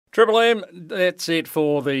Triple M, that's it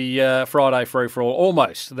for the Friday free-for-all.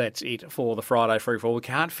 Almost that's it for the Friday free-for-all. We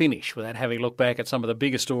can't finish without having a look back at some of the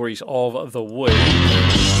bigger stories of the week.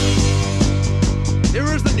 Here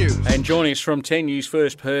is the news. And joining us from 10 News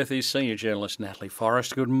First Perth is senior journalist Natalie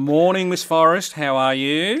Forrest. Good morning, Miss Forrest. How are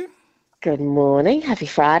you? Good morning. Happy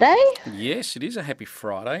Friday. Yes, it is a happy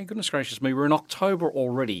Friday. Goodness gracious me, we're in October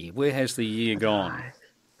already. Where has the year gone?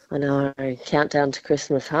 I know. Countdown to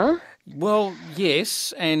Christmas, huh? Well,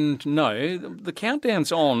 yes and no. The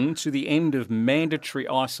countdown's on to the end of mandatory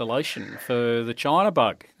isolation for the China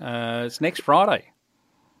bug. It's next Friday.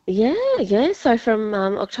 Yeah. So from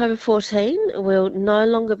October 14, we'll no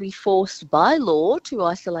longer be forced by law to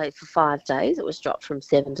isolate for 5 days. It was dropped from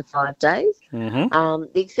 7 to 5 days.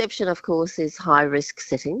 Mm-hmm. The exception, of course, is high-risk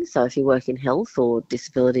settings. So if you work in health or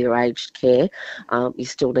disability or aged care, you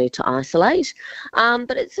still need to isolate.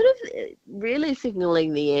 But it's sort of really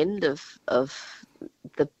signalling the end of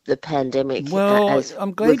the pandemic. Well, as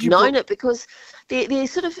I'm glad we've known it, because they're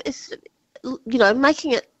sort of...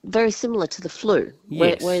 making it very similar to the flu.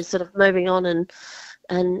 Yes. We're sort of moving on and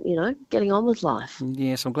getting on with life.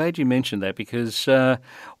 Yes, I'm glad you mentioned that, because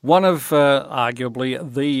one of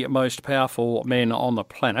arguably the most powerful men on the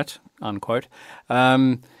planet, unquote,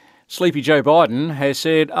 Sleepy Joe Biden has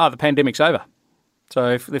said, the pandemic's over.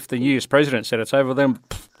 So if the US president said it's over, then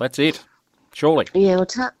that's it, surely. Yeah,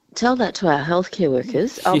 well, tell that to our healthcare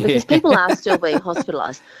workers, because people are still being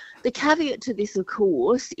hospitalised. The caveat to this, of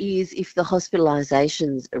course, is if the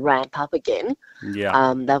hospitalisations ramp up again,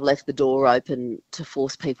 they've left the door open to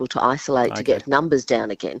force people to isolate to get numbers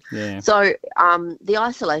down again. Yeah. So the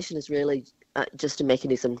isolation is really just a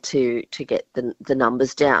mechanism to get the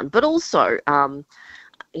numbers down. But also,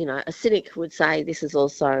 a cynic would say this is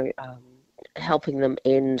also helping them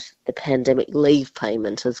end the pandemic leave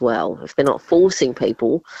payment as well. If they're not forcing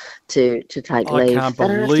people to take leave, I can't they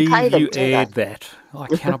don't have to pay believe them, you do they? aired that. I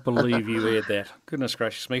cannot believe you aired that. Goodness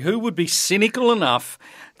gracious me. Who would be cynical enough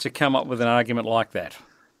to come up with an argument like that?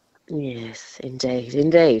 Yes,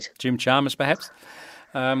 indeed. Jim Chalmers, perhaps?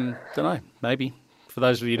 Don't know, maybe. For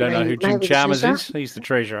those of you who don't know who Jim Maybe the Chalmers treasurer? is, he's the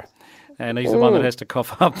treasurer. And he's the one that has to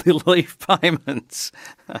cough up the leave payments.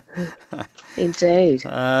 Indeed.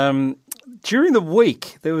 During the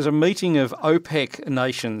week, there was a meeting of OPEC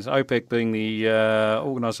nations, OPEC being the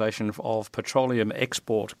Organisation of Petroleum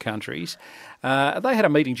Export Countries. They had a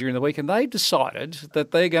meeting during the week, and they decided that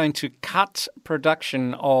they're going to cut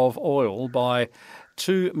production of oil by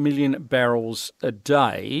 2 million barrels a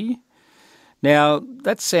day. Now,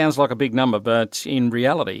 that sounds like a big number, but in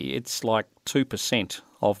reality, it's like 2%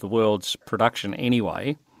 of the world's production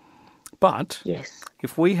anyway. But Yes.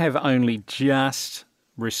 if we have only just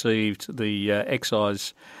received the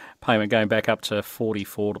excise payment going back up to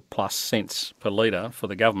 44 plus cents per litre for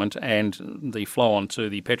the government and the flow on to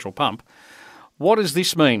the petrol pump, what does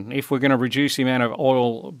this mean if we're going to reduce the amount of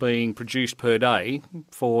oil being produced per day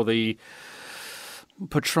for the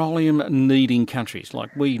petroleum-needing countries?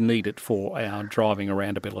 Like, we need it for our driving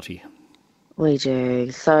around ability. We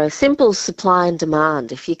do. So simple supply and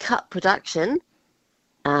demand. If you cut production,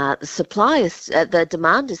 the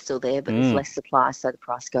demand is still there, but there's less supply, so the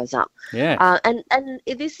price goes up. Yeah. And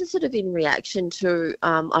this is sort of in reaction to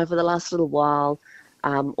over the last little while,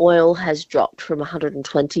 oil has dropped from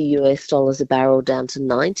 $120 a barrel down to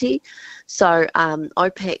 90. So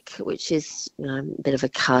OPEC, which is a bit of a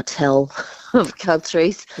cartel of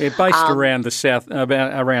countries, Based around the south,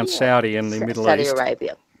 around Saudi and the Middle East. Saudi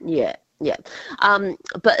Arabia. Yeah.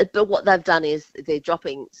 But what they've done is they're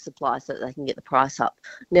dropping supply so that they can get the price up.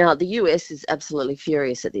 Now, the US is absolutely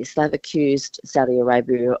furious at this. They've accused Saudi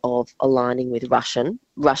Arabia of aligning with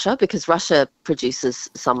Russia because Russia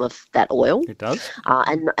produces some of that oil. It does.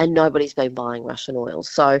 And nobody's been buying Russian oil.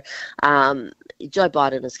 So Joe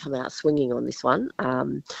Biden has come out swinging on this one.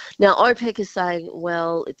 Now, OPEC is saying,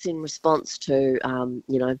 well, it's in response to,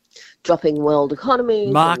 dropping world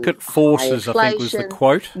economy. Market forces, I think, was the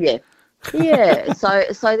quote. Yeah. So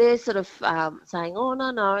they're sort of saying, oh,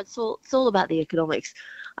 no, it's all about the economics.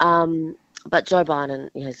 But Joe Biden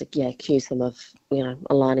has accused them of,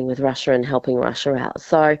 aligning with Russia and helping Russia out.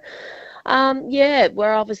 So,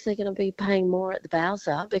 we're obviously going to be paying more at the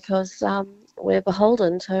Bowser because we're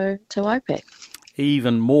beholden to OPEC.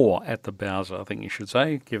 Even more at the Bowser, I think you should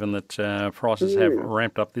say, given that prices have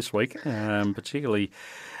ramped up this week, particularly...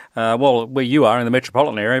 where you are in the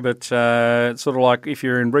metropolitan area, but it's sort of like if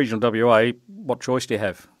you're in regional WA, what choice do you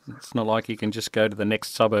have? It's not like you can just go to the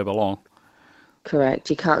next suburb along. Correct.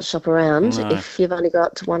 You can't shop around if you've only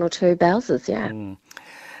got 1 or 2 Bowsers,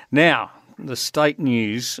 Now, the state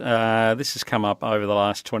news, this has come up over the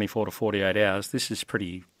last 24 to 48 hours. This is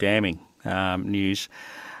pretty damning news.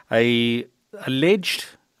 a alleged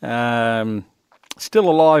still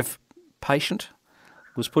alive patient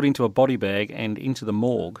was put into a body bag and into the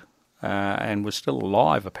morgue and was still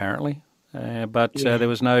alive apparently, but there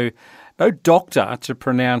was no doctor to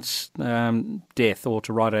pronounce death or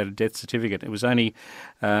to write out a death certificate. It was only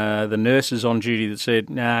the nurses on duty that said,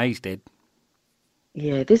 "Nah, he's dead."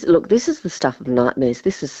 Yeah, this is the stuff of nightmares.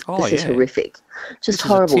 This is horrific, just This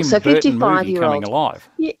horrible. is a Tim Burton movie coming 55-year-old, alive.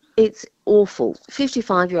 yeah, it's awful.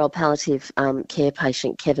 55-year-old palliative care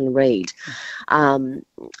patient Kevin Reed.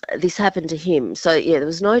 This happened to him. So yeah, there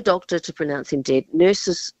was no doctor to pronounce him dead.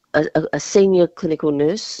 Nurses. A senior clinical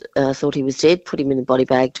nurse thought he was dead, put him in a body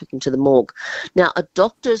bag, took him to the morgue. Now, a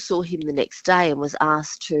doctor saw him the next day and was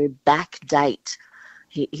asked to backdate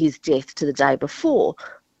his death to the day before.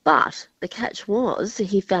 But the catch was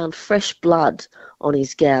he found fresh blood on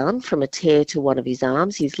his gown from a tear to one of his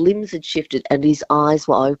arms. His limbs had shifted and his eyes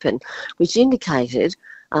were open, which indicated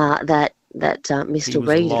that Mr.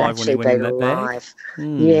 Reed had actually been alive.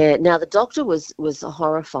 Yeah. Now the doctor was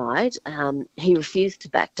horrified. He refused to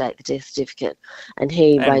backdate the death certificate, and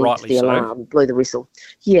he raised the alarm, blew the whistle.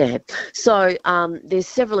 Yeah. So there's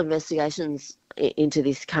several investigations into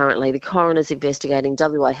this currently. The coroner's investigating,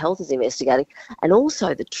 WA Health is investigating, and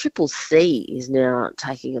also the Triple C is now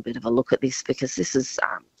taking a bit of a look at this because this is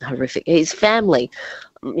horrific. His family,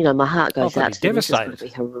 my heart goes out to them. This is going to be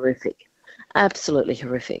horrific. Absolutely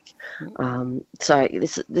horrific. So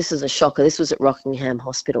this is a shocker. This was at Rockingham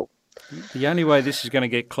Hospital. The only way this is going to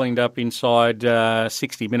get cleaned up inside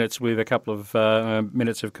 60 minutes with a couple of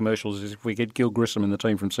minutes of commercials is if we get Gil Grissom and the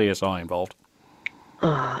team from CSI involved.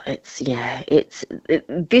 Oh,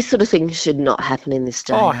 this sort of thing should not happen in this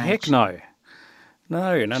day. Oh, heck no.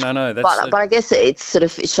 No. But I guess it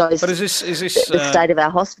shows. But is this the state of our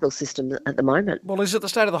hospital system at the moment? Well, is it the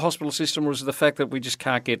state of the hospital system, or is it the fact that we just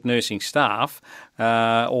can't get nursing staff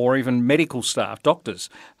or even medical staff, doctors,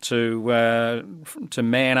 to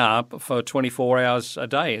man up for 24 hours a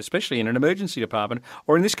day, especially in an emergency department,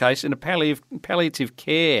 or in this case, in a palliative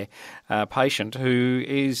care patient who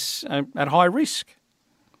is at high risk?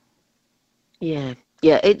 Yeah.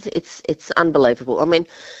 Yeah, it's unbelievable. I mean,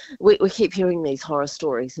 we keep hearing these horror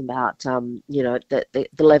stories about, the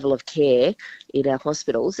level of care in our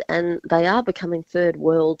hospitals, and they are becoming third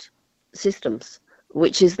world systems,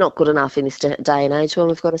 which is not good enough in this day and age when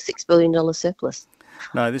we've got a $6 billion surplus.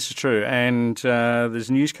 No, this is true. And there's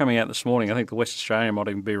news coming out this morning. I think the West Australian might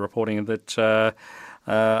even be reporting that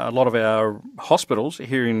a lot of our hospitals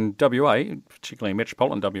here in WA, particularly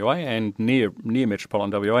metropolitan WA and near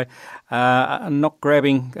metropolitan WA, are not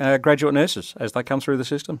grabbing graduate nurses as they come through the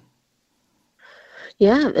system.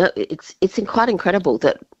 Yeah, it's quite incredible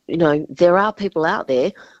that, there are people out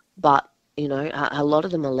there, but, a lot of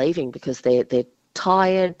them are leaving because they're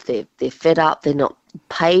tired, they're fed up, they're not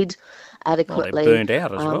paid adequately. Well, they're burned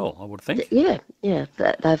out as well, I would think. Yeah.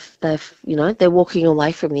 They're walking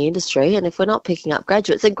away from the industry, and if we're not picking up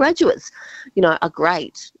graduates, and graduates, are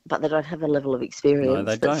great, but they don't have a level of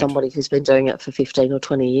experience that somebody who's been doing it for 15 or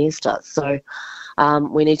 20 years does. So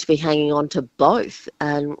we need to be hanging on to both,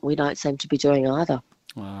 and we don't seem to be doing either.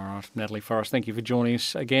 All right, Natalie Forrest, thank you for joining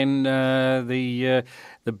us again. The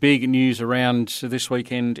big news around this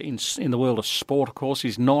weekend in the world of sport, of course,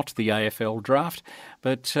 is not the AFL draft,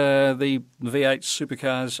 but the V8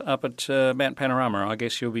 supercars up at Mount Panorama. I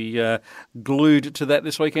guess you'll be glued to that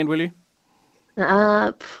this weekend, will you?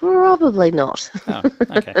 Probably not. Oh,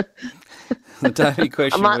 okay. The daily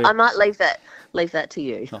question. I might leave that to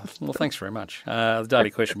you. Oh, well, thanks very much. The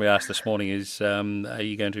daily question we asked this morning is, are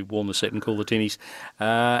you going to warm the set and cool the tinnies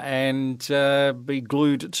and be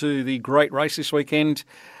glued to the great race this weekend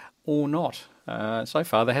or not? So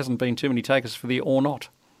far, there hasn't been too many takers for the or not.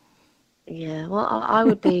 Yeah, well, I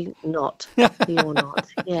would be not the or not.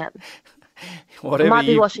 Yeah. Whatever I might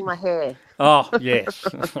be washing my hair. Oh, yes.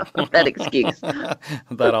 That excuse.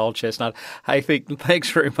 That old chestnut. Hey, thanks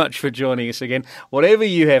very much for joining us again. Whatever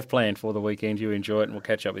you have planned for the weekend, you enjoy it, and we'll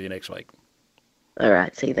catch up with you next week. All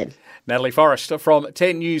right, see you then. Natalie Forrest from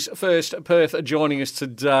 10 News First Perth joining us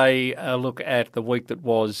today. A look at the week that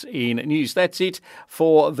was in news. That's it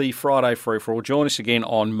for the Friday Free For All. Join us again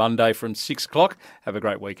on Monday from 6 o'clock. Have a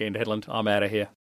great weekend, Headland. I'm out of here.